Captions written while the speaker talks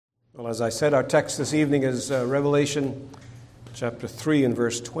Well, as I said, our text this evening is Revelation chapter 3 and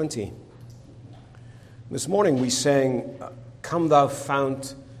verse 20. This morning we sang, "Come Thou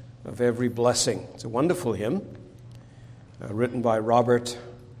Fount of Every Blessing." It's a wonderful hymn written by Robert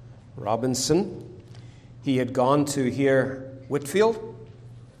Robinson. He had gone to hear Whitefield,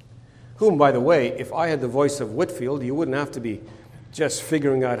 whom, by the way, if I had the voice of Whitefield, you wouldn't have to be just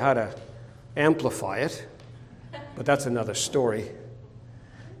figuring out how to amplify it, but that's another story.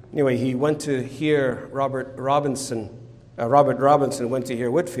 Anyway, he went to hear Robert Robinson went to hear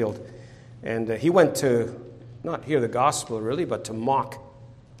Whitefield, and he went to not hear the gospel really, but to mock.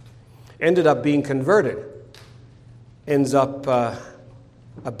 Ended up being converted. Ends up a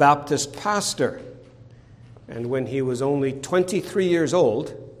Baptist pastor, and when he was only 23 years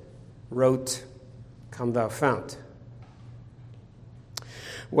old, wrote, "Come Thou Fount."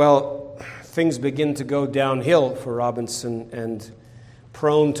 Well, things begin to go downhill for Robinson, and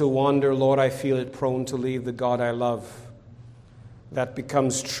prone to wander, Lord, I feel it, prone to leave the God I love. That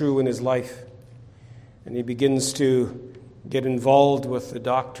becomes true in his life. And he begins to get involved with the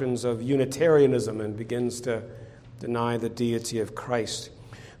doctrines of Unitarianism and begins to deny the deity of Christ.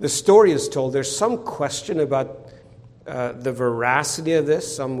 The story is told. There's some question about the veracity of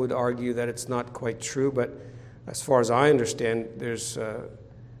this. Some would argue that it's not quite true, but as far as I understand,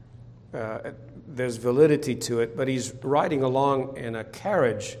 there's validity to it. But he's riding along in a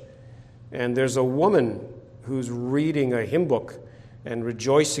carriage, and there's a woman who's reading a hymn book and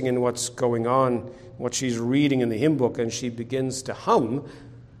rejoicing in what's going on, what she's reading in the hymn book, and she begins to hum,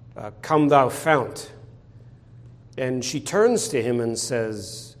 "Come Thou Fount." And she turns to him and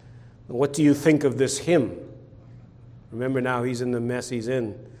says, "What do you think of this hymn?" Remember now, he's in the mess he's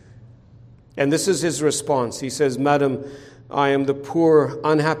in. And this is his response. He says, "Madam, I am the poor,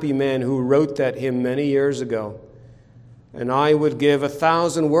 unhappy man who wrote that hymn many years ago, and I would give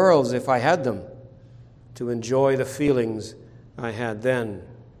 1,000 worlds if I had them to enjoy the feelings I had then."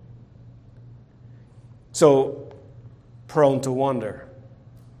 So, prone to wander.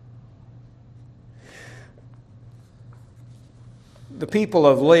 The people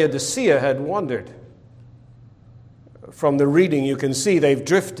of Laodicea had wandered. From the reading, you can see they've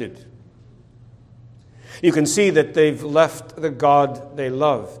drifted. You can see that they've left the God they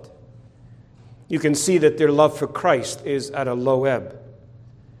loved. You can see that their love for Christ is at a low ebb,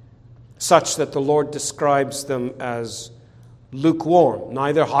 such that the Lord describes them as lukewarm,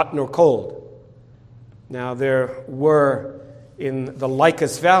 neither hot nor cold. Now, there were, in the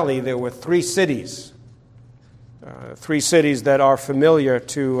Lycus Valley, there were three cities that are familiar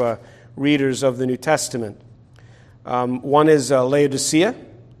to readers of the New Testament. One is Laodicea,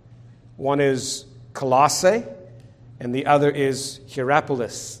 one is Colossae, and the other is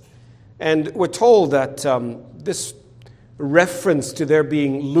Hierapolis. And we're told that this reference to their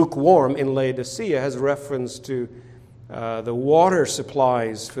being lukewarm in Laodicea has reference to the water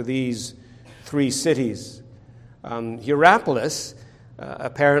supplies for these three cities. Hierapolis,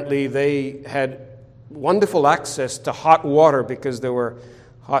 apparently they had wonderful access to hot water because there were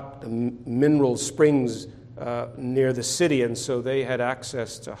hot mineral springs near the city, and so they had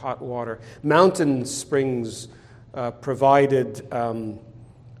access to hot water. Mountain springs provided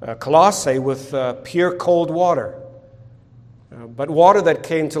Colossae with pure cold water. But water that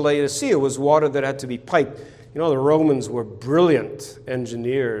came to Laodicea was water that had to be piped. You know, the Romans were brilliant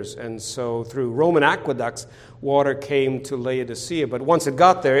engineers, and so through Roman aqueducts, water came to Laodicea. But once it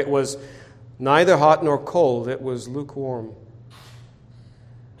got there, it was neither hot nor cold. It was lukewarm.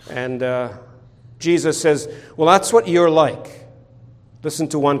 And Jesus says, well, that's what you're like. Listen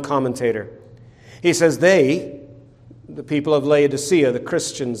to one commentator. He says the people of Laodicea, the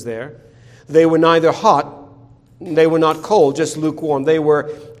Christians there, they were neither hot, they were not cold, just lukewarm. They were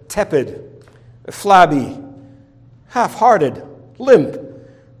tepid, flabby, half-hearted, limp,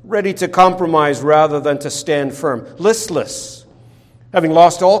 ready to compromise rather than to stand firm, listless, having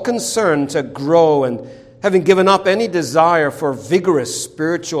lost all concern to grow and having given up any desire for vigorous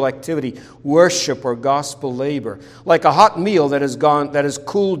spiritual activity, worship, or gospel labor, like a hot meal that has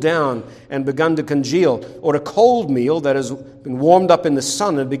cooled down and begun to congeal, or a cold meal that has been warmed up in the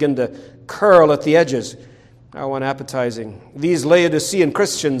sun and begun to curl at the edges. How unappetizing. These Laodicean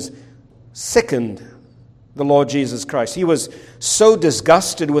Christians sickened the Lord Jesus Christ. He was so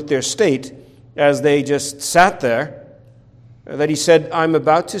disgusted with their state as they just sat there that he said, "I'm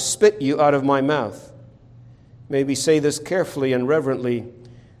about to spit you out of my mouth." Maybe say this carefully and reverently,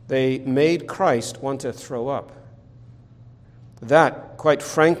 they made Christ want to throw up. That, quite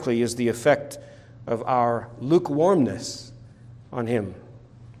frankly, is the effect of our lukewarmness on him.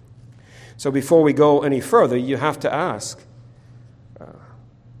 So before we go any further, you have to ask,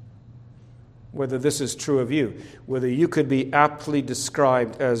 whether this is true of you, whether you could be aptly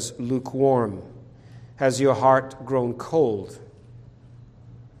described as lukewarm. Has your heart grown cold?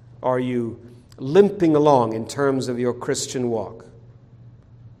 Are you limping along in terms of your Christian walk?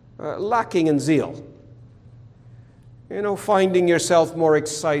 Lacking in zeal? Finding yourself more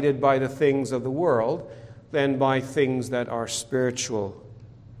excited by the things of the world than by things that are spiritual?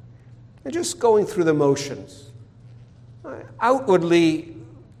 And just going through the motions. Outwardly,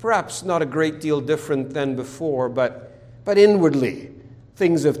 perhaps not a great deal different than before, but inwardly,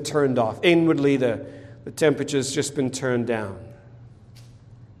 things have turned off. Inwardly, the temperature's just been turned down.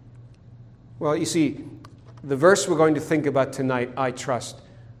 Well, you see, the verse we're going to think about tonight, I trust,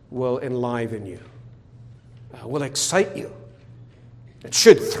 will enliven you, will excite you. It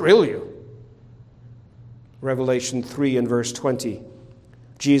should thrill you. Revelation 3 and verse 20,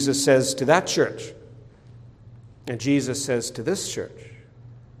 Jesus says to that church, and Jesus says to this church,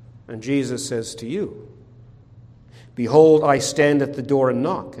 and Jesus says to you, behold, I stand at the door and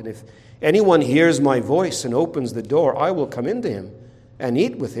knock, and if anyone hears my voice and opens the door, I will come into him and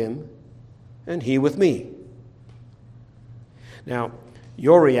eat with him, and he with me. Now,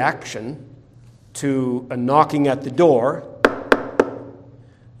 your reaction to a knocking at the door,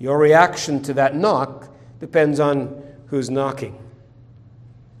 your reaction to that knock depends on who's knocking.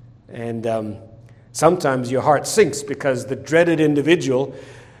 And sometimes your heart sinks because the dreaded individual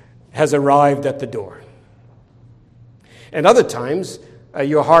has arrived at the door. And other times,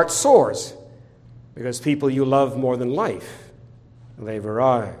 your heart soars because people you love more than life, they've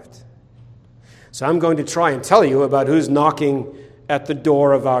arrived. So I'm going to try and tell you about who's knocking at the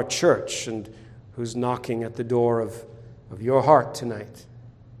door of our church and who's knocking at the door of your heart tonight.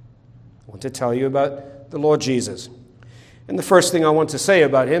 I want to tell you about the Lord Jesus. And the first thing I want to say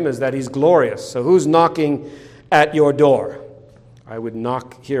about him is that he's glorious. So who's knocking at your door? I would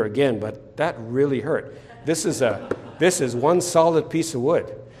knock here again, but that really hurt. This is one solid piece of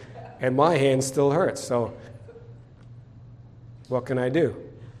wood, and my hand still hurts. So what can I do?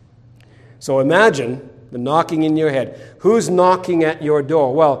 So imagine the knocking in your head. Who's knocking at your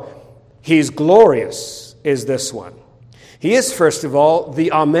door? Well, he's glorious, is this one. He is, first of all,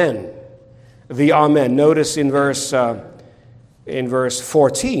 the Amen. The Amen. Notice in verse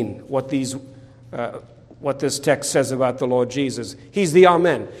 14 what this text says about the Lord Jesus. He's the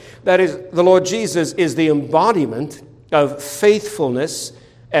Amen. That is, the Lord Jesus is the embodiment of faithfulness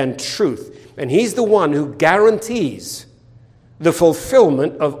and truth. And he's the one who guarantees the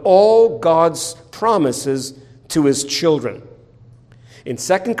fulfillment of all God's promises to his children. In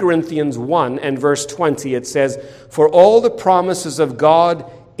 2 Corinthians 1 and verse 20, it says, for all the promises of God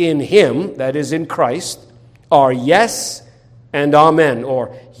in him, that is in Christ, are yes and amen,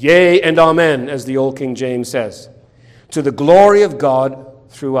 or yea and amen, as the old King James says, to the glory of God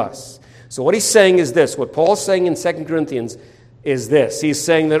through us. So what he's saying is this. What Paul's saying in 2 Corinthians is this. He's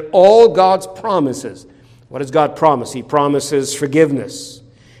saying that all God's promises, what does God promise? He promises forgiveness.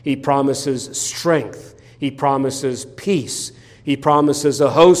 He promises strength. He promises peace. He promises a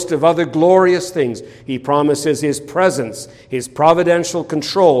host of other glorious things. He promises his presence, his providential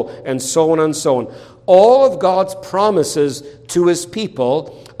control, and so on and so on. All of God's promises to his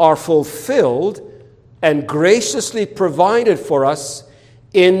people are fulfilled and graciously provided for us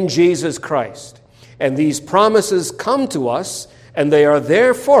in Jesus Christ. And these promises come to us, and they are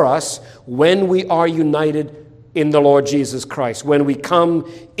there for us when we are united in the Lord Jesus Christ, when we come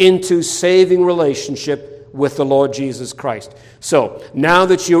into saving relationship with the Lord Jesus Christ. So, now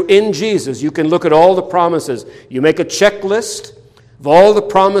that you're in Jesus, you can look at all the promises. You make a checklist of all the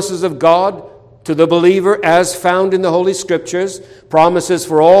promises of God to the believer as found in the Holy Scriptures, promises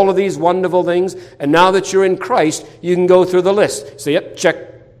for all of these wonderful things, and now that you're in Christ, you can go through the list. So, yep,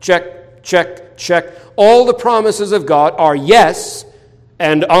 check, check, check, check. All the promises of God are yes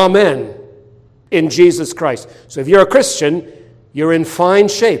and amen in Jesus Christ. So if you're a Christian, you're in fine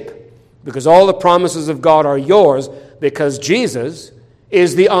shape because all the promises of God are yours because Jesus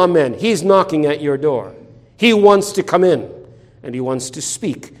is the amen. He's knocking at your door. He wants to come in and he wants to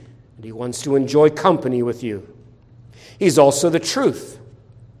speak and he wants to enjoy company with you. He's also the truth.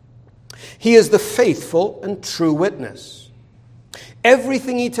 He is the faithful and true witness.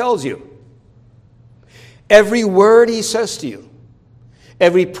 Everything he tells you, every word he says to you,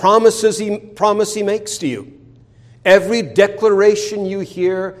 every promise he makes to you, every declaration you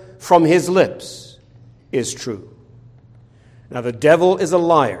hear from his lips is true. Now the devil is a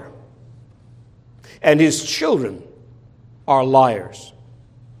liar, and his children are liars,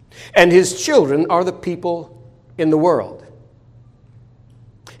 and his children are the people in the world,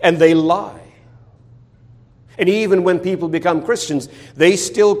 and they lie. And even when people become Christians, they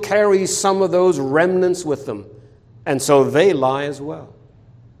still carry some of those remnants with them. And so they lie as well.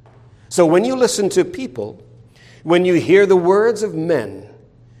 So when you listen to people, when you hear the words of men,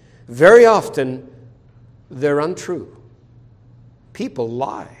 very often they're untrue. People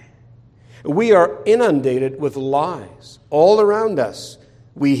lie. We are inundated with lies. All around us,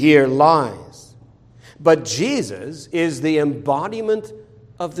 we hear lies. But Jesus is the embodiment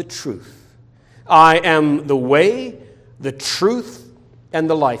of the truth. I am the way, the truth, and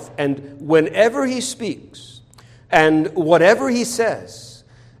the life. And whenever he speaks, and whatever he says,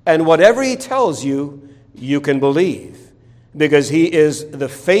 and whatever he tells you, you can believe, because he is the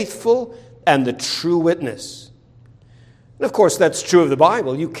faithful and the true witness. And of course, that's true of the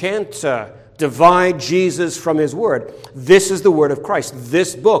Bible. You can't divide Jesus from his word. This is the word of Christ.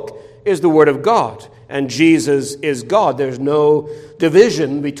 This book is the word of God, and Jesus is God. There's no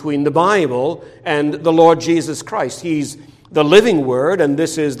division between the Bible and the Lord Jesus Christ. He's the living word, and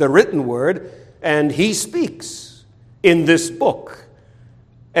this is the written word, and he speaks in this book.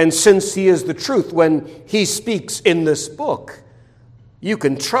 And since he is the truth, when he speaks in this book, you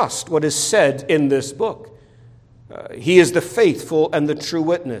can trust what is said in this book. He is the faithful and the true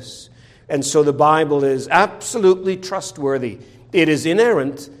witness. And so the Bible is absolutely trustworthy. It is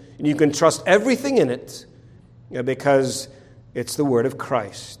inerrant, and you can trust everything in it because it's the word of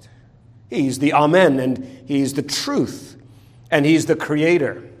Christ. He's the Amen, and he's the truth, and he's the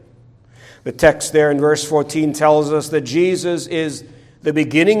Creator. The text there in verse 14 tells us that Jesus is the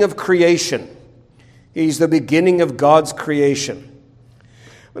beginning of creation. He's the beginning of God's creation.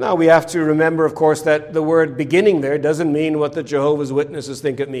 Well, now we have to remember, of course, that the word beginning there doesn't mean what the Jehovah's Witnesses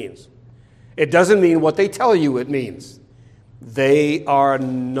think it means. It doesn't mean what they tell you it means. They are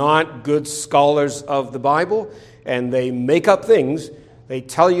not good scholars of the Bible, and they make up things. They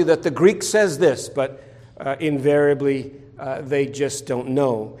tell you that the Greek says this, but invariably they just don't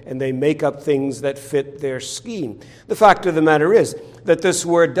know, and they make up things that fit their scheme. The fact of the matter is that this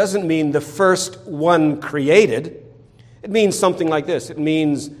word doesn't mean the first one created. It means something like this. It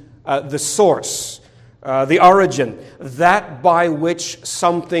means the source, the origin, that by which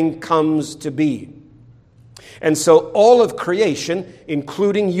something comes to be. And so all of creation,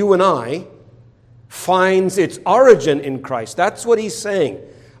 including you and I, finds its origin in Christ. That's what he's saying.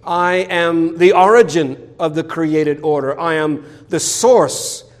 I am the origin of the created order. I am the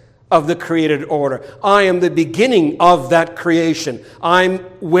source of the created order. I am the beginning of that creation. I'm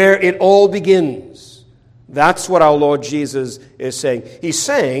where it all begins. That's what our Lord Jesus is saying. He's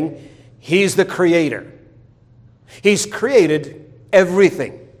saying he's the creator. He's created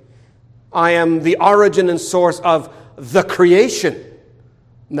everything. I am the origin and source of the creation.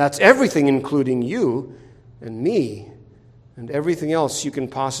 And that's everything, including you and me and everything else you can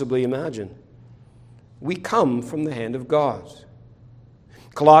possibly imagine. We come from the hand of God.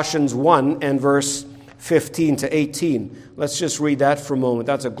 Colossians 1 and verse 15 to 18. Let's just read that for a moment.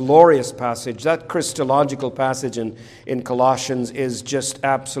 That's a glorious passage. That Christological passage in Colossians is just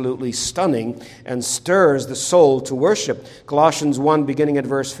absolutely stunning and stirs the soul to worship. Colossians 1, beginning at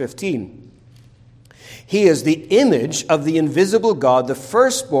verse 15. He is the image of the invisible God, the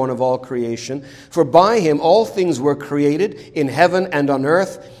firstborn of all creation. For by him all things were created in heaven and on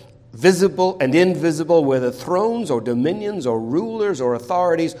earth, visible and invisible, whether thrones or dominions or rulers or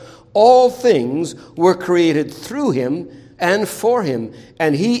authorities. All things were created through him and for him.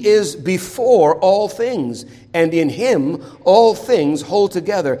 And he is before all things. And in him all things hold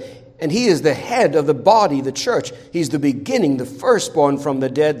together. And he is the head of the body, the church. He's the beginning, the firstborn from the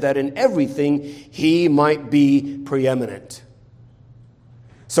dead, that in everything he might be preeminent.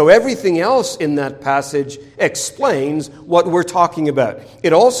 So everything else in that passage explains what we're talking about.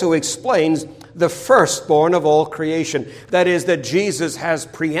 It also explains the firstborn of all creation. That is, that Jesus has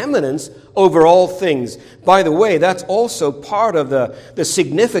preeminence over all things. By the way, that's also part of the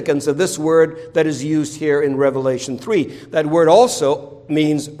significance of this word that is used here in Revelation 3. That word also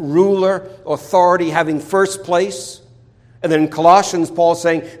means ruler, authority, having first place. And then in Colossians, Paul's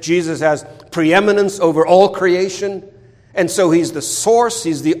saying Jesus has preeminence over all creation. And so he's the source,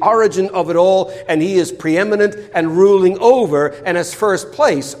 he's the origin of it all, and he is preeminent and ruling over and has first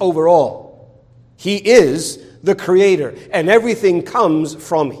place over all. He is the creator, and everything comes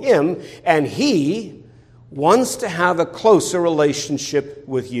from him, and he wants to have a closer relationship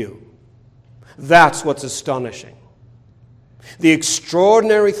with you. That's what's astonishing. The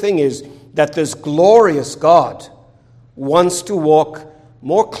extraordinary thing is that this glorious God wants to walk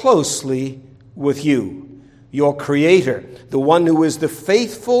more closely with you, your Creator, the one who is the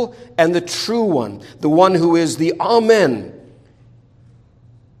faithful and the true one, the one who is the Amen.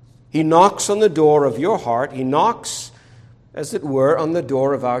 He knocks on the door of your heart. He knocks, as it were, on the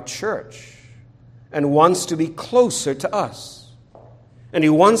door of our church and wants to be closer to us. And he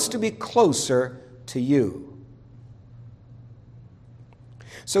wants to be closer to you.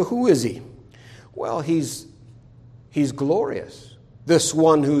 So who is he? Well, he's glorious. This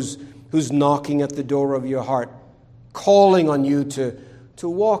one who's knocking at the door of your heart, calling on you to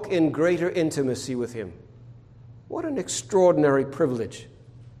walk in greater intimacy with him. What an extraordinary privilege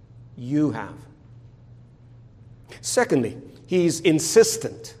you have. Secondly, he's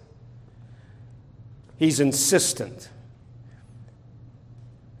insistent. He's insistent.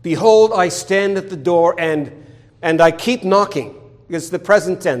 Behold, I stand at the door and I keep knocking. It's the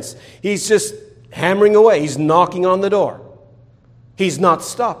present tense. He's just hammering away. He's knocking on the door. He's not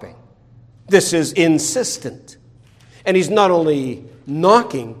stopping. This is insistent. And he's not only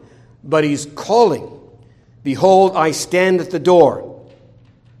knocking, but he's calling. Behold, I stand at the door.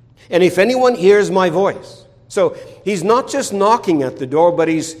 And if anyone hears my voice. So he's not just knocking at the door, but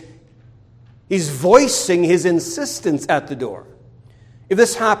he's voicing his insistence at the door. If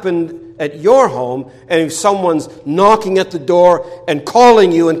this happened at your home, and if someone's knocking at the door and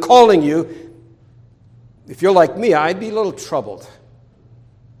calling you, if you're like me, I'd be a little troubled.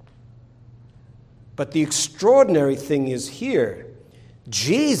 But the extraordinary thing is here,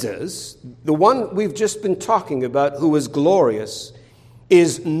 Jesus, the one we've just been talking about, who is glorious,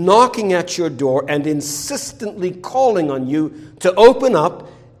 is knocking at your door and insistently calling on you to open up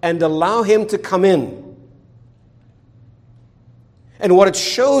and allow him to come in. And what it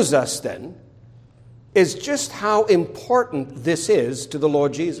shows us then is just how important this is to the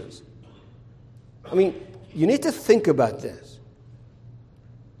Lord Jesus. I mean, you need to think about this.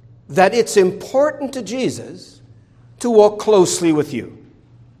 That it's important to Jesus to walk closely with you.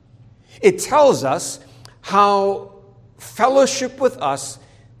 It tells us how fellowship with us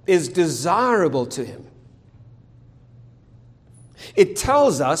is desirable to him. It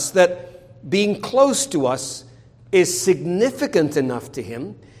tells us that being close to us is significant enough to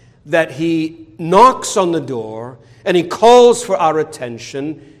him that he knocks on the door and he calls for our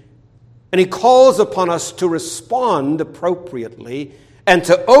attention and he calls upon us to respond appropriately and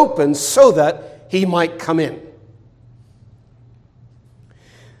to open so that he might come in.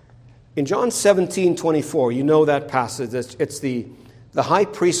 In John 17:24, you know that passage. It's the high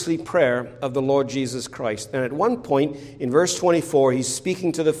priestly prayer of the Lord Jesus Christ. And at one point, in verse 24, he's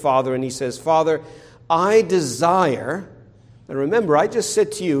speaking to the Father and he says, Father, I desire, and remember, I just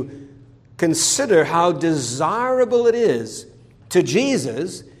said to you, consider how desirable it is to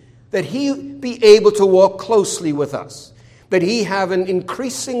Jesus that he be able to walk closely with us, that he have an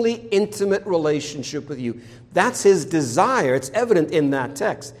increasingly intimate relationship with you. That's his desire. It's evident in that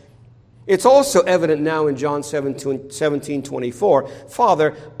text. It's also evident now in John 17:24.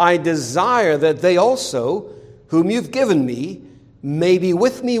 Father, I desire that they also, whom you've given me, may be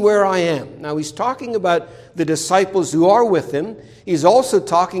with me where I am. Now he's talking about the disciples who are with him. He's also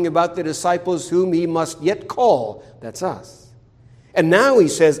talking about the disciples whom he must yet call. That's us. And now he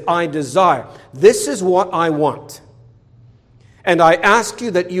says, I desire. This is what I want. And I ask you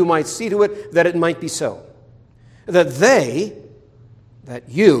that you might see to it that it might be so. That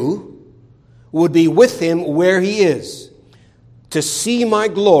you would be with him where he is, to see my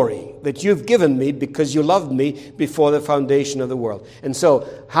glory that you've given me because you loved me before the foundation of the world. And so,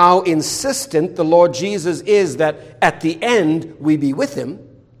 how insistent the Lord Jesus is that at the end we be with him,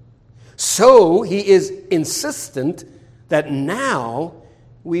 so he is insistent that now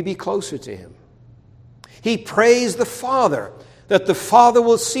we be closer to him. He prays the Father, that the Father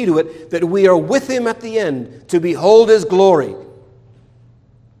will see to it that we are with him at the end to behold his glory,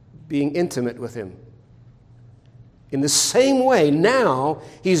 being intimate with him. In the same way, now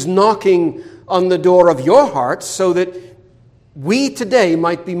he's knocking on the door of your heart so that we today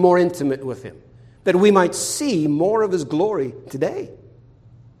might be more intimate with him, that we might see more of his glory today,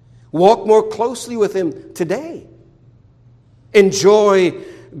 walk more closely with him today, enjoy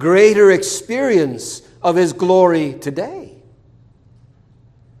greater experience of his glory today.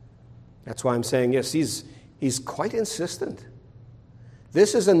 That's why I'm saying, yes, he's quite insistent.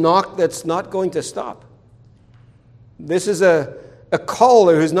 This is a knock that's not going to stop. This is a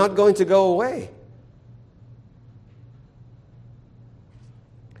caller who's not going to go away.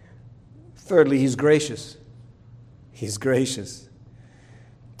 Thirdly, he's gracious. He's gracious.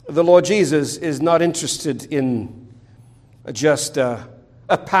 The Lord Jesus is not interested in just a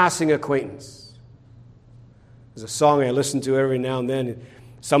passing acquaintance. There's a song I listen to every now and then.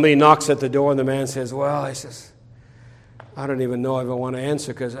 Somebody knocks at the door and the man says, well, I don't even know if I want to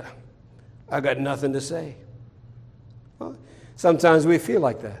answer because I got nothing to say. Well, sometimes we feel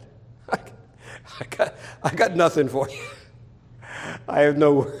like that. I got nothing for you. I have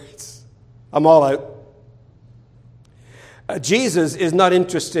no words. I'm all out. Jesus is not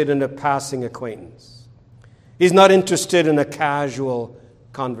interested in a passing acquaintance. He's not interested in a casual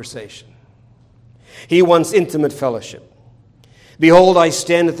conversation. He wants intimate fellowship. Behold, I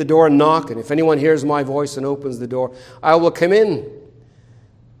stand at the door and knock, and if anyone hears my voice and opens the door, I will come in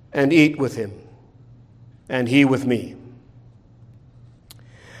and eat with him, and he with me.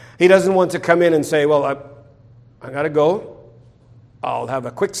 He doesn't want to come in and say, well, I got to go. I'll have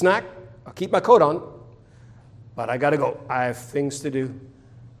a quick snack. I'll keep my coat on, but I got to go. I have things to do,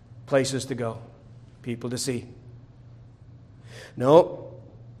 places to go, people to see. No,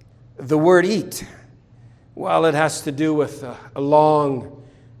 the word eat, well, it has to do with a long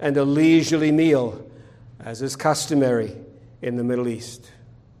and a leisurely meal, as is customary in the Middle East.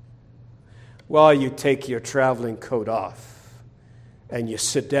 Well, you take your traveling coat off and you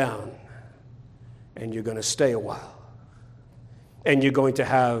sit down and you're going to stay a while. And you're going to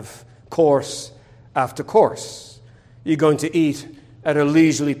have course after course. You're going to eat at a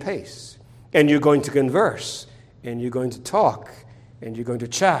leisurely pace. And you're going to converse. And you're going to talk. And you're going to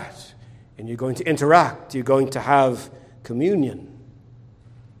chat. And you're going to interact. You're going to have communion.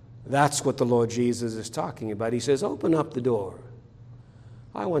 That's what the Lord Jesus is talking about. He says, open up the door.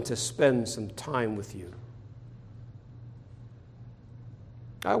 I want to spend some time with you.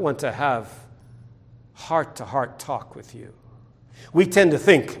 I want to have heart-to-heart talk with you. We tend to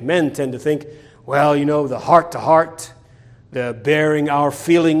think, men tend to think, well, the heart-to-heart, the bearing our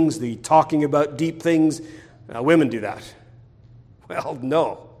feelings, the talking about deep things, women do that. Well,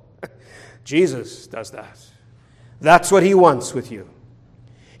 no. Jesus does that. That's what he wants with you.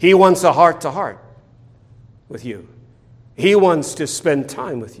 He wants a heart-to-heart with you. He wants to spend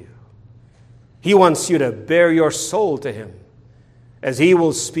time with you. He wants you to bare your soul to him as he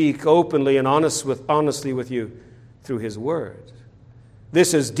will speak openly and honestly with you through his word.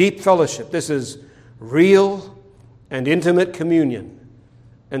 This is deep fellowship. This is real and intimate communion.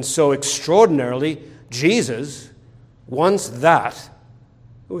 And so extraordinarily, Jesus wants that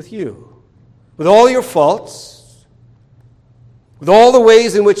with you. With all your faults, with all the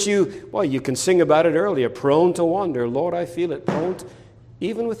ways in which you can sing about it earlier, prone to wander. Lord, I feel it, prone to,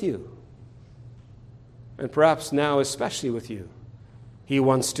 even with you. And perhaps now especially with you. He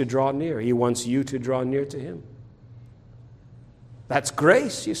wants to draw near. He wants you to draw near to him. That's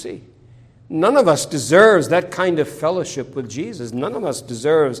grace, you see. None of us deserves that kind of fellowship with Jesus. None of us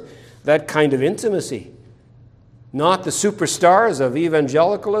deserves that kind of intimacy. Not the superstars of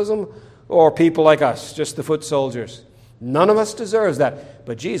evangelicalism or people like us, just the foot soldiers. None of us deserves that,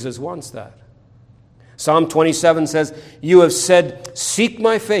 but Jesus wants that. Psalm 27 says, you have said, seek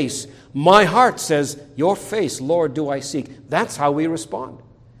my face. My heart says, your face, Lord, do I seek. That's how we respond.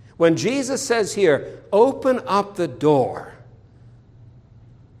 When Jesus says here, open up the door,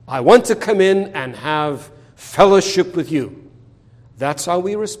 I want to come in and have fellowship with you. That's how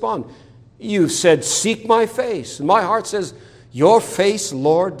we respond. You've said, seek my face. My heart says, your face,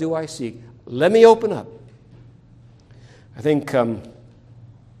 Lord, do I seek. Let me open up. I think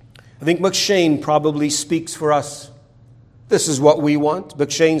McShane probably speaks for us. This is what we want.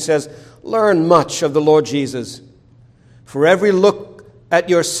 McShane says, learn much of the Lord Jesus. For every look at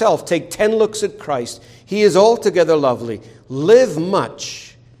yourself, take 10 looks at Christ. He is altogether lovely. Live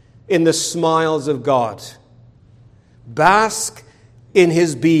much in the smiles of God. Bask in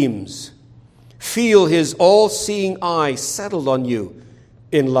his beams. Feel his all-seeing eye settled on you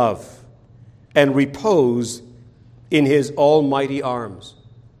in love. And repose in his almighty arms.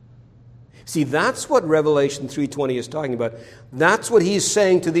 See, that's what Revelation 3:20 is talking about. That's what he's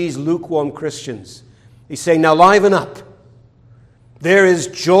saying to these lukewarm Christians. He's saying, now liven up. There is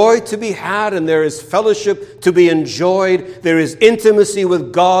joy to be had and there is fellowship to be enjoyed. There is intimacy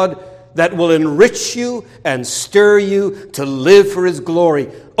with God that will enrich you and stir you to live for his glory.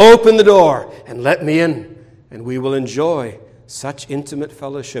 Open the door and let me in, and we will enjoy such intimate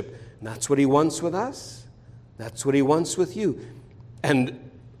fellowship. And that's what he wants with us. That's what he wants with you.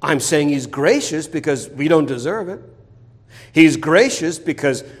 And I'm saying he's gracious because we don't deserve it. He's gracious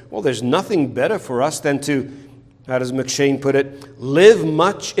because, there's nothing better for us than to, how does McShane put it, live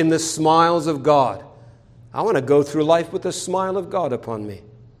much in the smiles of God. I want to go through life with the smile of God upon me.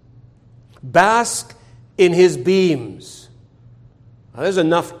 Bask in his beams. Now, there's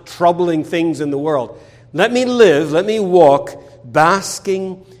enough troubling things in the world. Let me live, let me walk,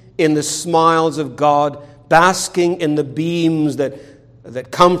 basking in the smiles of God, basking in the beams that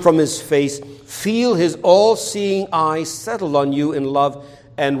come from his face. Feel his all-seeing eye settle on you in love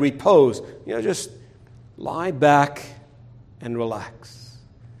and repose. Just lie back and relax.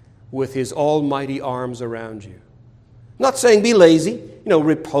 with his almighty arms around you. Not saying be lazy,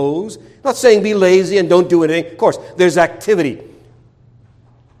 repose. Not saying be lazy and don't do anything. Of course, there's activity.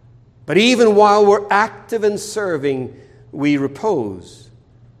 But even while we're active and serving, we repose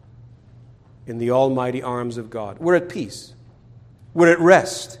in the almighty arms of God. We're at peace. We're at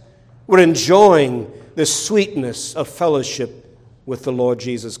rest. We're enjoying the sweetness of fellowship with the Lord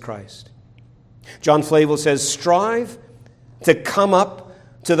Jesus Christ. John Flavel says, strive to come up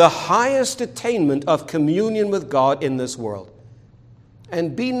to the highest attainment of communion with God in this world.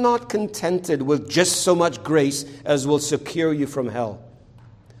 And be not contented with just so much grace as will secure you from hell.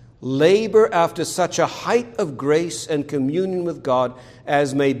 Labor after such a height of grace and communion with God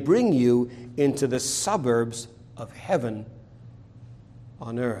as may bring you into the suburbs of heaven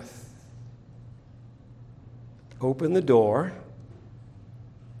on earth. Open the door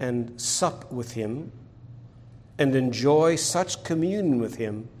and sup with him and enjoy such communion with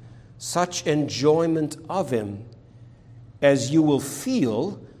him, such enjoyment of him, as you will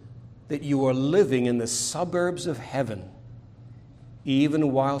feel that you are living in the suburbs of heaven,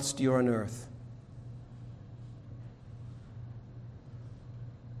 even whilst you're on earth.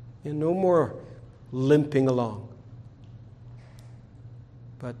 And no more limping along,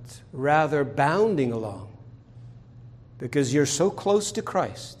 but rather bounding along, because you're so close to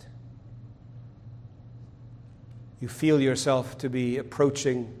Christ. You feel yourself to be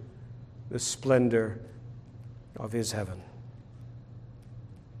approaching the splendor of his heaven.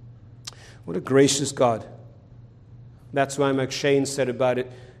 What a gracious God. That's why McShane said about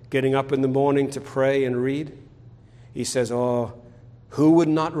it, getting up in the morning to pray and read. He says, oh, who would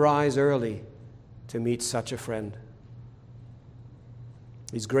not rise early to meet such a friend?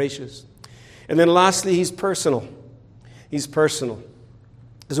 He's gracious. And then lastly, he's personal. He's personal.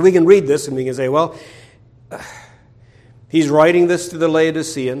 So we can read this and we can say, well, he's writing this to the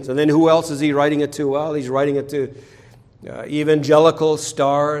Laodiceans. And then who else is he writing it to? Well, he's writing it to evangelical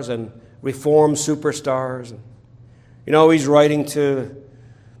stars and reformed superstars. He's writing to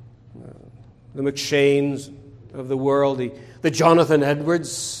the McShanes of the world, the Jonathan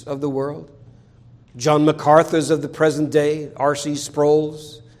Edwards of the world, John MacArthur's of the present day, R.C.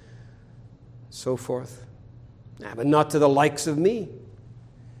 Sproul's, so forth. But not to the likes of me.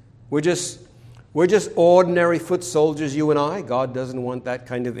 We're just ordinary foot soldiers, you and I. God doesn't want that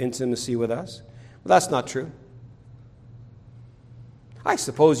kind of intimacy with us. Well, that's not true. I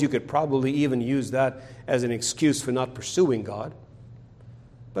suppose you could probably even use that as an excuse for not pursuing God.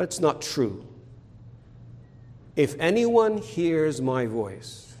 But it's not true. If anyone hears my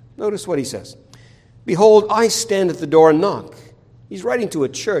voice, notice what he says. Behold, I stand at the door and knock. He's writing to a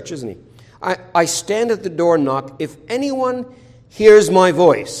church, isn't he? I stand at the door and knock. If anyone hears my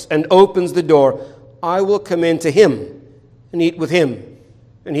voice and opens the door, I will come in to him and eat with him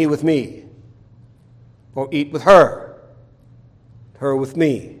and he with me. Or eat with her with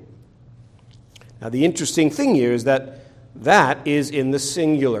me. Now the interesting thing here is that is in the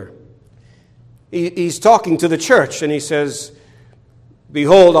singular. He's talking to the church and he says,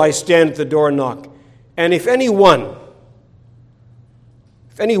 behold, I stand at the door and knock. And if anyone,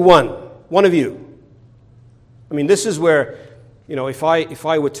 one of you, this is where, if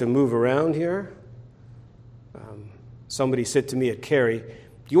I were to move around here, somebody said to me at Carey, do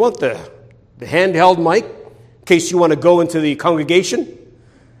you want the handheld mic in case you want to go into the congregation?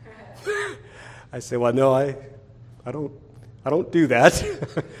 I say, well, no, I don't do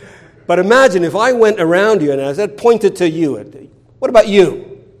that. But imagine if I went around you and I said, pointed to you. What about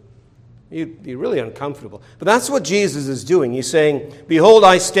you? You'd be really uncomfortable. But that's what Jesus is doing. He's saying, behold,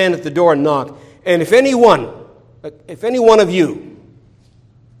 I stand at the door and knock. And if any one of you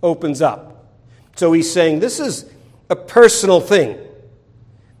opens up. So he's saying this is a personal thing.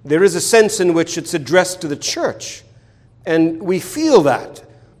 There is a sense in which it's addressed to the church. And we feel that.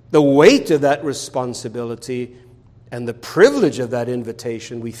 The weight of that responsibility and the privilege of that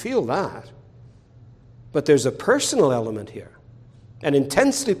invitation, we feel that. But there's a personal element here. An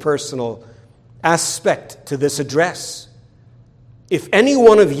intensely personal aspect to this address. If any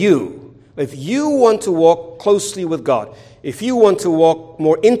one of you, if you want to walk closely with God, if you want to walk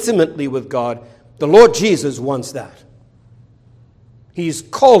more intimately with God, the Lord Jesus wants that. He's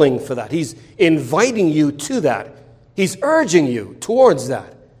calling for that. He's inviting you to that. He's urging you towards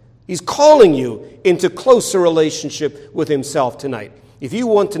that. He's calling you into closer relationship with himself tonight. If you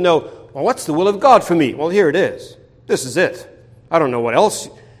want to know, well, what's the will of God for me? Well, here it is. This is it. I don't know what else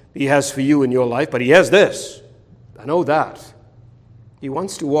he has for you in your life, but he has this. I know that. He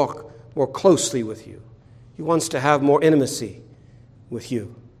wants to walk more closely with you. He wants to have more intimacy with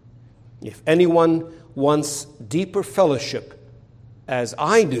you. If anyone wants deeper fellowship as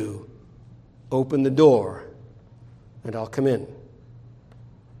I do, open the door, and I'll come in.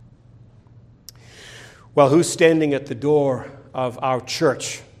 Well, who's standing at the door of our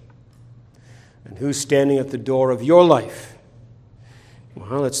church? And who's standing at the door of your life?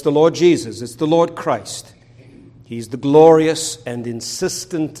 Well, it's the Lord Jesus. It's the Lord Christ. He's the glorious and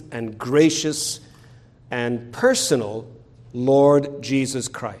insistent and gracious and personal Lord Jesus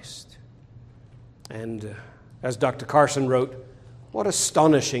Christ. And as Dr. Carson wrote, what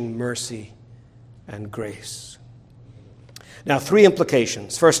astonishing mercy and grace. Now, 3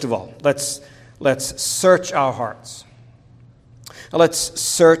 implications. First of all, let's search our hearts. Let's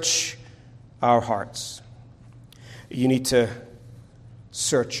search our hearts. You need to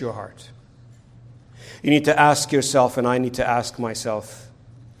search your heart. You need to ask yourself, and I need to ask myself,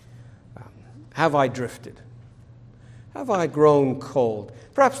 have I drifted? Have I grown cold?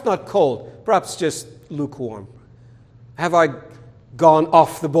 Perhaps not cold, perhaps just lukewarm. Have I gone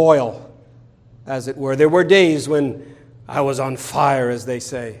off the boil, as it were? There were days when I was on fire, as they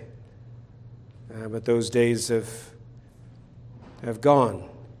say. But those days have gone.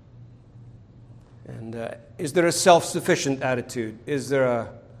 And is there a self-sufficient attitude? Is there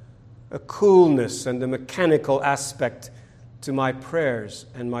a coolness and a mechanical aspect to my prayers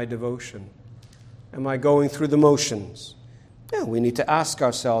and my devotion? Am I going through the motions? Yeah, we need to ask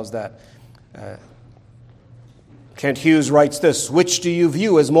ourselves that. Kent Hughes writes this: which do you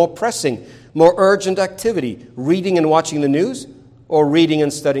view as more pressing, more urgent activity, reading and watching the news, or reading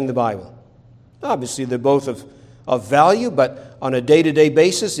and studying the Bible? Obviously, they're both of value, but on a day-to-day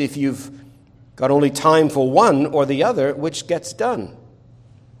basis, if you've got only time for one or the other, which gets done?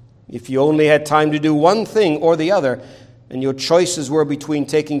 If you only had time to do one thing or the other, and your choices were between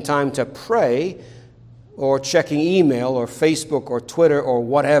taking time to pray or checking email or Facebook or Twitter or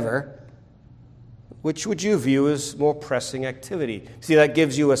whatever, which would you view as more pressing activity? See, that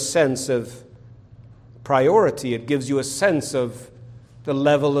gives you a sense of priority. It gives you a sense of the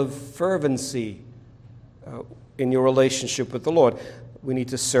level of fervency in your relationship with the Lord. We need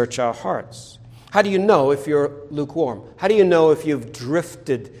to search our hearts. How do you know if you're lukewarm? How do you know if you've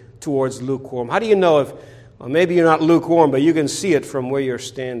drifted towards lukewarm? How do you know if, well, maybe you're not lukewarm, but you can see it from where you're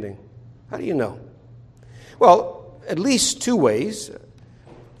standing? How do you know? Well, at least 2 ways.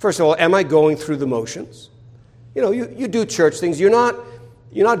 First of all, am I going through the motions? You know, you do church things. You're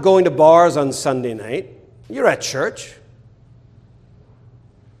not going to bars on Sunday night. You're at church.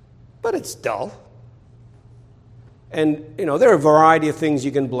 But it's dull. And, there are a variety of things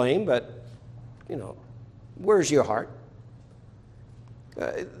you can blame, but, where's your heart?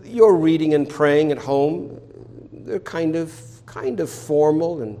 Your reading and praying at home, they're kind of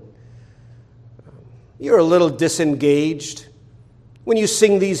formal, and you're a little disengaged. When you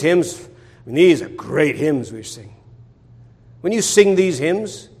sing these hymns, these are great hymns we sing. When you sing these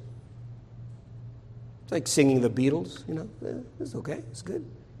hymns, it's like singing the Beatles, it's okay, it's good.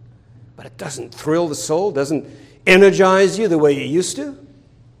 But it doesn't thrill the soul, doesn't energize you the way you used to.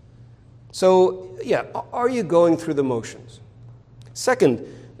 So, are you going through the motions? Second,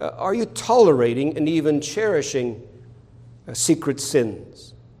 are you tolerating and even cherishing secret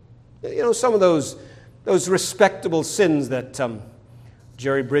sins? Some of those respectable sins that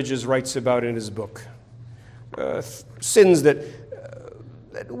Jerry Bridges writes about in his book. Sins that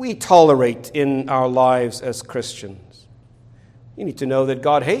we tolerate in our lives as Christians. You need to know that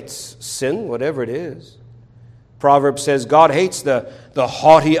God hates sin, whatever it is. Proverbs says God hates the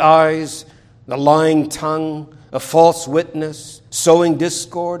haughty eyes, the lying tongue, a false witness, sowing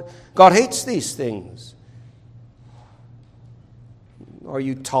discord. God hates these things. Are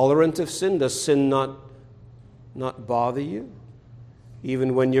you tolerant of sin? Does sin not bother you?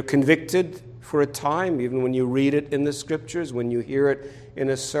 Even when you're convicted for a time, even when you read it in the Scriptures, when you hear it in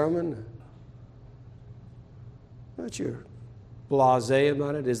a sermon? Not you're blasé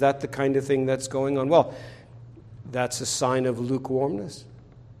about it. Is that the kind of thing that's going on? Well, that's a sign of lukewarmness.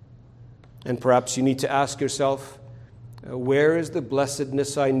 And perhaps you need to ask yourself, where is the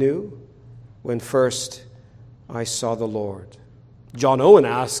blessedness I knew when first I saw the Lord? John Owen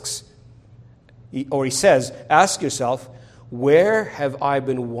asks, or he says, ask yourself, where have I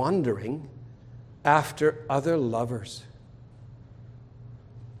been wandering after other lovers?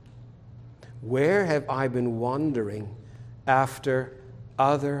 Where have I been wandering after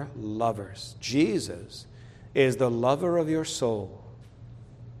other lovers? Jesus is the lover of your soul.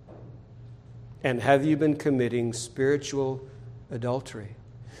 And have you been committing spiritual adultery?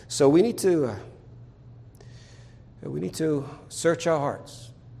 So we need to search our hearts.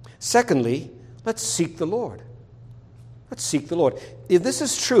 Secondly, let's seek the Lord. Let's seek the Lord. If this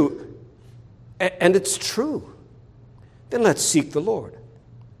is true, and it's true, then let's seek the Lord.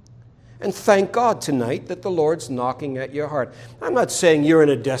 And thank God tonight that the Lord's knocking at your heart. I'm not saying you're in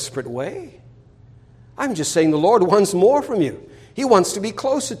a desperate way. I'm just saying the Lord wants more from you. He wants to be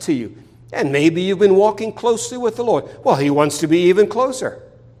closer to you. And maybe you've been walking closely with the Lord. Well, He wants to be even closer.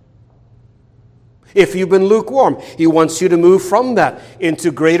 If you've been lukewarm, He wants you to move from that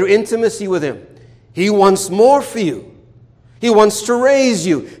into greater intimacy with Him. He wants more for you. He wants to raise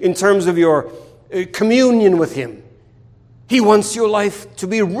you in terms of your communion with Him. He wants your life to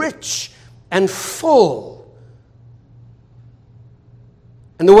be rich and full.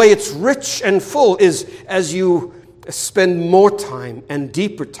 And the way it's rich and full is as you spend more time and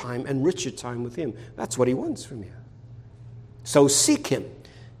deeper time and richer time with Him. That's what He wants from you. So seek Him.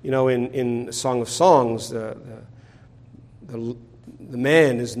 You know, in Song of Songs, the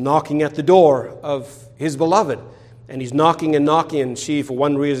man is knocking at the door of his beloved. And he's knocking, and she, for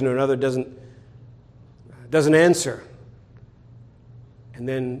one reason or another, doesn't answer. And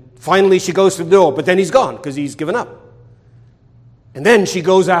then finally she goes to the door, but then he's gone because he's given up. And then she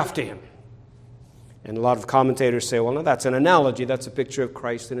goes after him. And a lot of commentators say, well, no, that's an analogy. That's a picture of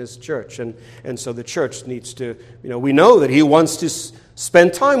Christ and His church. And so the church needs to, we know that He wants to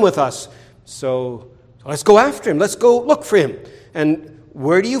spend time with us. So let's go after Him. Let's go look for Him. And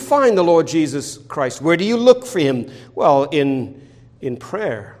where do you find the Lord Jesus Christ? Where do you look for Him? Well, in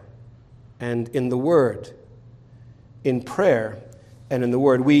prayer and in the Word. In prayer and in the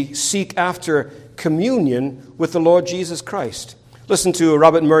Word. We seek after communion with the Lord Jesus Christ. Listen to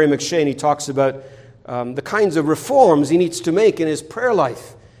Robert Murray McCheyne. He talks about the kinds of reforms he needs to make in his prayer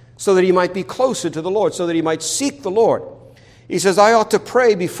life so that he might be closer to the Lord, so that he might seek the Lord. He says, I ought to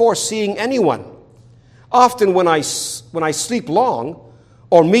pray before seeing anyone. Often when I sleep long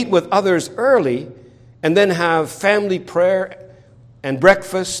or meet with others early and then have family prayer and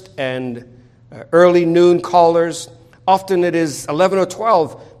breakfast and early noon callers, often it is 11 or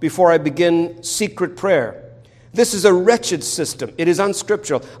 12 before I begin secret prayer. This is a wretched system. It is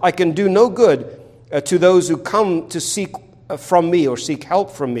unscriptural. I can do no good to those who come to seek from me or seek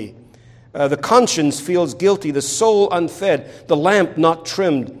help from me. The conscience feels guilty, the soul unfed, the lamp not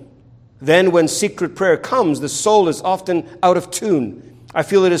trimmed. Then when secret prayer comes, the soul is often out of tune. I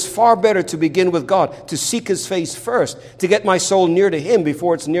feel it is far better to begin with God, to seek His face first, to get my soul near to Him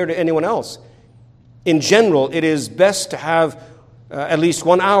before it's near to anyone else. In general, it is best to have at least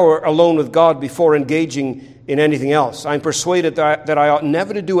 1 hour alone with God before engaging in anything else. I'm persuaded that I ought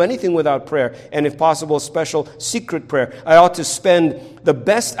never to do anything without prayer, and if possible, special secret prayer. I ought to spend the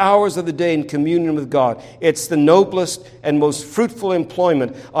best hours of the day in communion with God. It's the noblest and most fruitful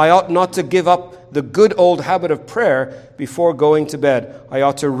employment. I ought not to give up the good old habit of prayer before going to bed. I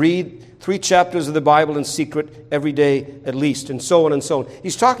ought to read 3 chapters of the Bible in secret every day at least, and so on and so on.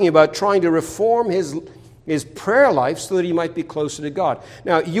 He's talking about trying to reform his prayer life so that he might be closer to God.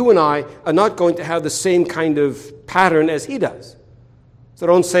 Now, you and I are not going to have the same kind of pattern as he does. So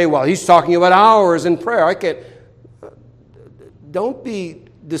don't say, well, he's talking about hours in prayer. I can't. Don't be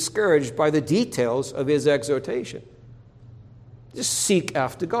discouraged by the details of his exhortation. Just seek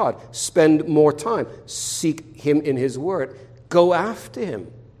after God. Spend more time. Seek Him in His Word. Go after Him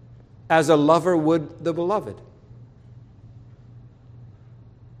as a lover would the beloved.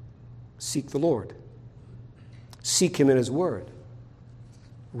 Seek the Lord. Seek Him in His Word.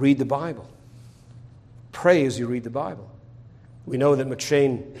 Read the Bible. Pray as you read the Bible. We know that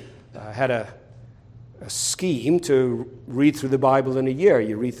McCheyne had a scheme to read through the Bible in a year.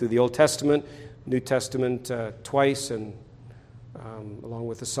 You read through the Old Testament, New Testament twice, and along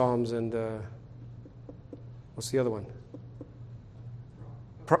with the Psalms and what's the other one?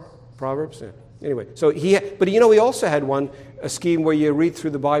 Proverbs? Yeah. Anyway, so he also had a scheme where you read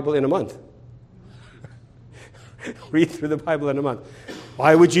through the Bible in a month. Read through the Bible in a month.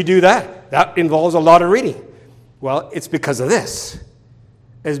 Why would you do that? That involves a lot of reading. Well, it's because of this.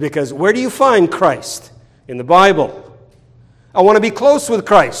 It's because where do you find Christ? In the Bible. I want to be close with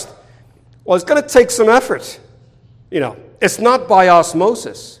Christ. Well, it's going to take some effort. It's not by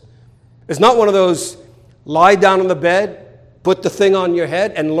osmosis. It's not one of those lie down on the bed, put the thing on your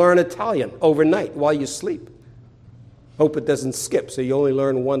head, and learn Italian overnight while you sleep. Hope it doesn't skip, so you only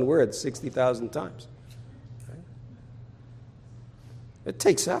learn one word 60,000 times. It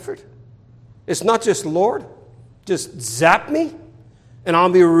takes effort. It's not just, Lord, just zap me, and I'll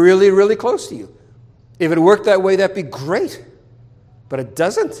be really, really close to you. If it worked that way, that'd be great. But it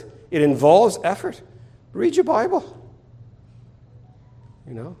doesn't. It involves effort. Read your Bible.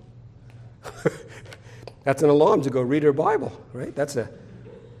 That's an alarm to go read your Bible, right?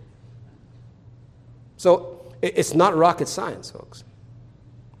 So it's not rocket science, folks.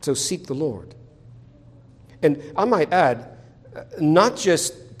 So seek the Lord. And I might add, not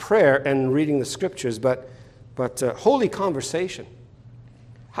just prayer and reading the scriptures, but holy conversation.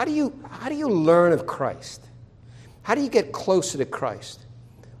 How do you learn of Christ? How do you get closer to Christ?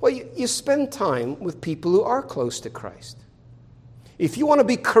 Well, you spend time with people who are close to Christ. If you want to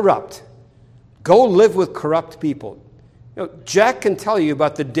be corrupt, go live with corrupt people. Jack can tell you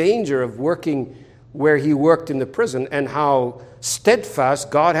about the danger of working where he worked in the prison and how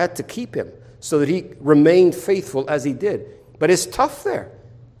steadfast God had to keep him so that he remained faithful as he did. But it's tough there.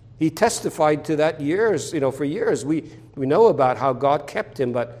 He testified to that for years. We know about how God kept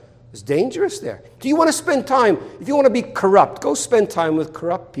him, but it's dangerous there. Do you want to spend time? If you want to be corrupt, go spend time with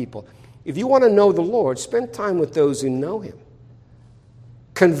corrupt people. If you want to know the Lord, spend time with those who know him.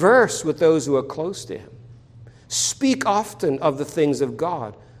 Converse with those who are close to him. Speak often of the things of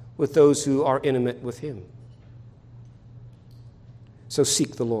God with those who are intimate with him. So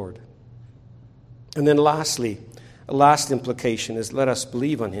seek the Lord. And then lastly, a last implication is let us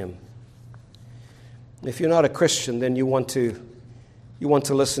believe on him. If you're not a Christian, then you want to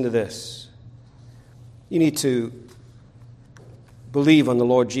listen to this. You need to believe on the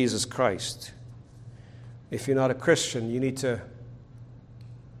Lord Jesus Christ. If you're not a Christian, you need to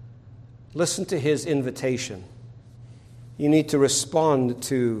listen to his invitation. You need to respond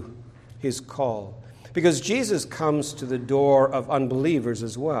to his call. Because Jesus comes to the door of unbelievers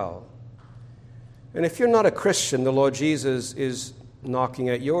as well. And if you're not a Christian, the Lord Jesus is knocking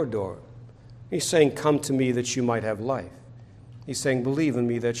at your door. He's saying, come to me that you might have life. He's saying, believe in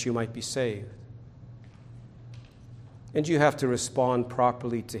me that you might be saved. And you have to respond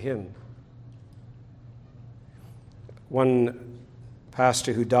properly to him. One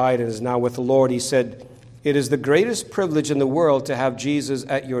pastor who died and is now with the Lord, he said, it is the greatest privilege in the world to have Jesus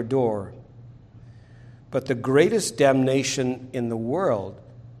at your door, but the greatest damnation in the world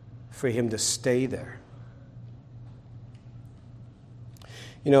for him to stay there.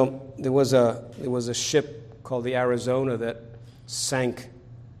 There was a ship called the Arizona that sank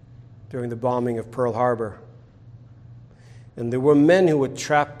during the bombing of Pearl Harbor. And there were men who were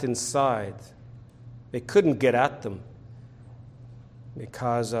trapped inside. They couldn't get at them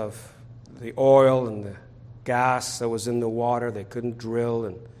because of the oil and the gas that was in the water. They couldn't drill,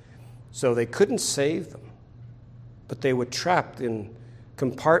 and so they couldn't save them. But they were trapped in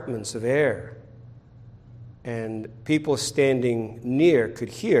compartments of air, and people standing near could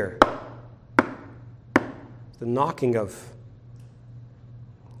hear the knocking of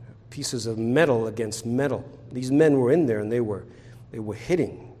pieces of metal against metal. These men were in there, and they were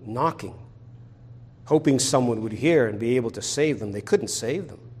hitting, knocking, hoping someone would hear and be able to save them. They couldn't save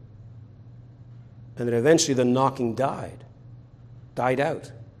them. And then eventually the knocking died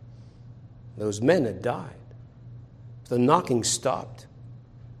out. Those men had died. The knocking stopped.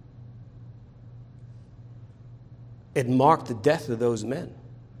 It marked the death of those men.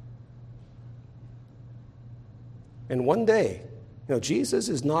 And one day, Jesus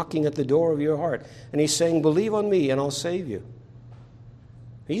is knocking at the door of your heart, and he's saying, believe on me and I'll save you.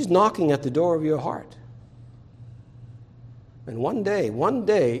 He's knocking at the door of your heart. And one day,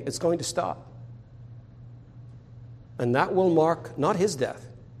 it's going to stop. And that will mark not his death,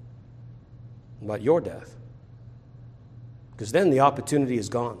 but your death. Because then the opportunity is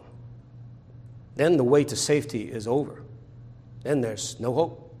gone. Then the way to safety is over. Then there's no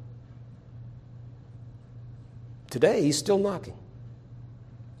hope. Today, he's still knocking.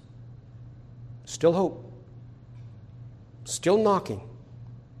 Still hope. Still knocking.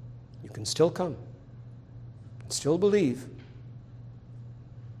 You can still come. Still believe.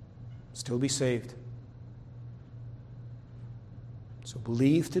 Still be saved. So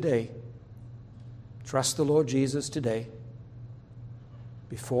believe today. Trust the Lord Jesus today.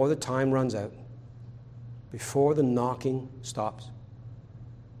 Before the time runs out. Before the knocking stops.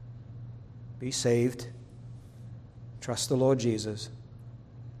 Be saved. Trust the Lord Jesus.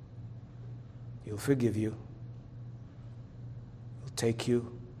 He'll forgive you. He'll take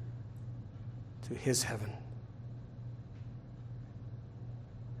you to his heaven.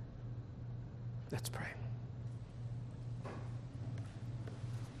 Let's pray.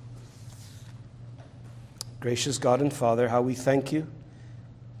 Gracious God and Father, how we thank you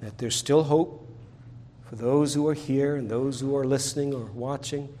that there's still hope for those who are here and those who are listening or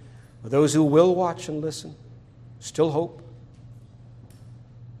watching, or those who will watch and listen. Still hope.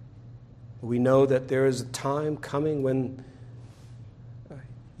 We know that there is a time coming when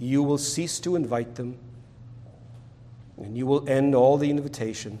you will cease to invite them and you will end all the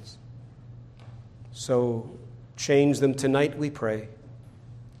invitations. So change them tonight, we pray.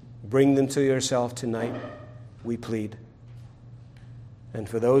 Bring them to yourself tonight, we plead. And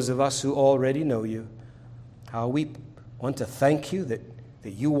for those of us who already know you, how we want to thank you that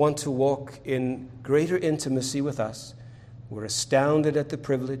you want to walk in greater intimacy with us. We're astounded at the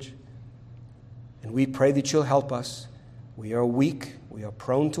privilege, and we pray that you'll help us. We are weak. We are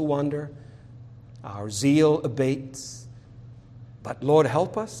prone to wander. Our zeal abates. But Lord,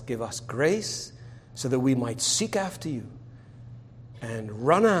 help us. Give us grace so that we might seek after you and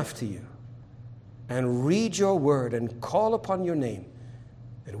run after you and read your word and call upon your name,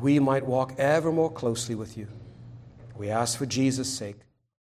 that we might walk ever more closely with you. We ask for Jesus' sake.